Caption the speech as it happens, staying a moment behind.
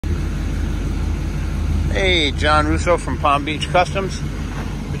Hey, John Russo from Palm Beach Customs.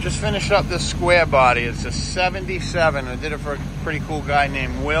 We just finished up this square body. It's a 77. I did it for a pretty cool guy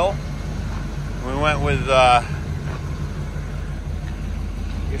named Will. We went with, I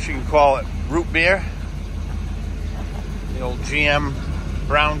guess you can call it root beer. The old GM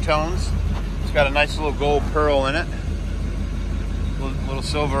brown tones. It's got a nice little gold pearl in it. Little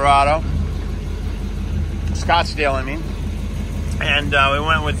Silverado. Scottsdale, I mean. And we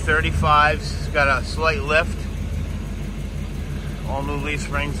went with 35s. It's got a slight lift. All new leaf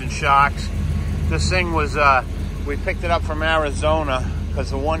springs and shocks. This thing was, we picked it up from Arizona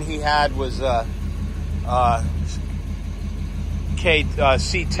because the one he had was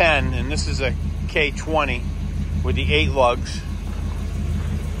C10, and this is a K20 with the 8 lugs.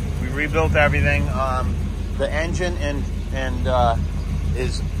 We rebuilt everything. The engine and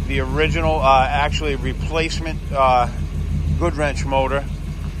is the original, actually replacement good wrench motor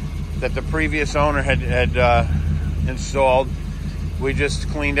that the previous owner had installed. We just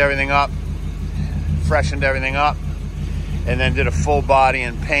cleaned everything up, freshened everything up, and then did a full body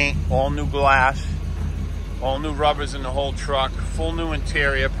and paint, all new glass, all new rubbers in the whole truck, full new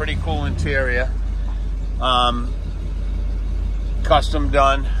interior, pretty cool interior, custom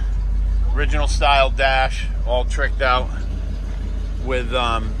done, original style dash, all tricked out with,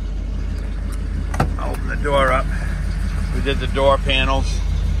 I'll open the door up. We did the door panels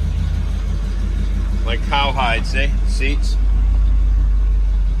like cowhide, see? Seats.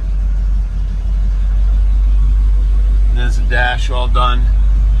 And there's the dash all done.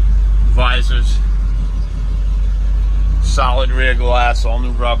 Visors. Solid rear glass, all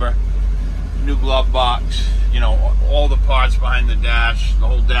new rubber. New glove box. You know, all the parts behind the dash. The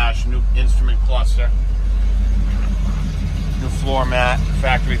whole dash, new instrument cluster. New floor mat,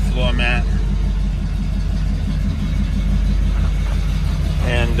 factory floor mat.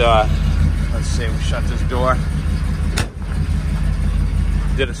 And let's see, we shut this door.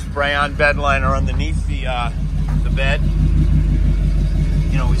 Did a spray-on bed liner underneath the bed.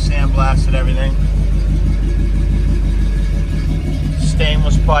 You know, we sandblasted everything.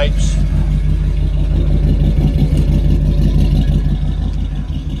 Stainless pipes.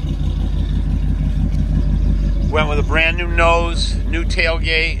 Went with a brand new nose, new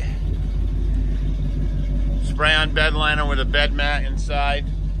tailgate. Spray-on bed liner with a bed mat inside.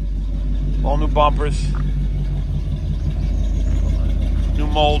 All new bumpers. New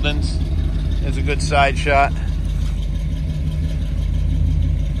moldings. There's a good side shot.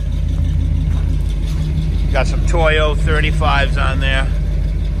 Got some Toyo 35s on there.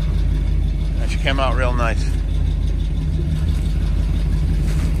 That should come out real nice.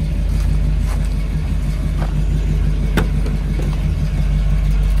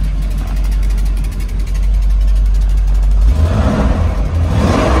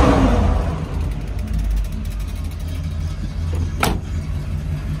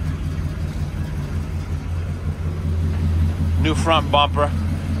 New front bumper.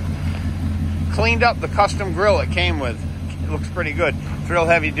 Cleaned up the custom grill it came with. It looks pretty good. It's real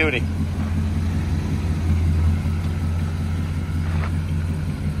heavy duty.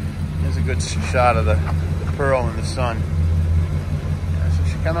 Here's a good shot of the pearl in the sun. Yeah, so it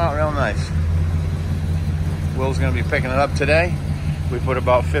should come out real nice. Will's going to be picking it up today. We put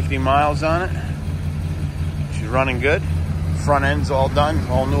about 50 miles on it. She's running good. Front end's all done.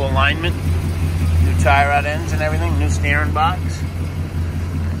 All new alignment. New tie rod ends and everything, new steering box.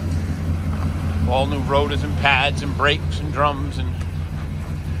 All new rotors and pads and brakes and drums and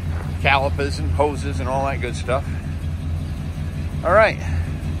calipers and hoses and all that good stuff. All right.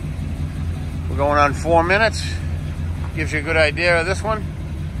 We're going on 4 minutes. Gives you a good idea of this one.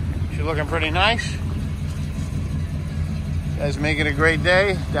 She's looking pretty nice. You guys make it a great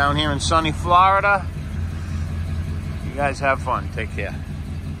day down here in sunny Florida. You guys have fun. Take care.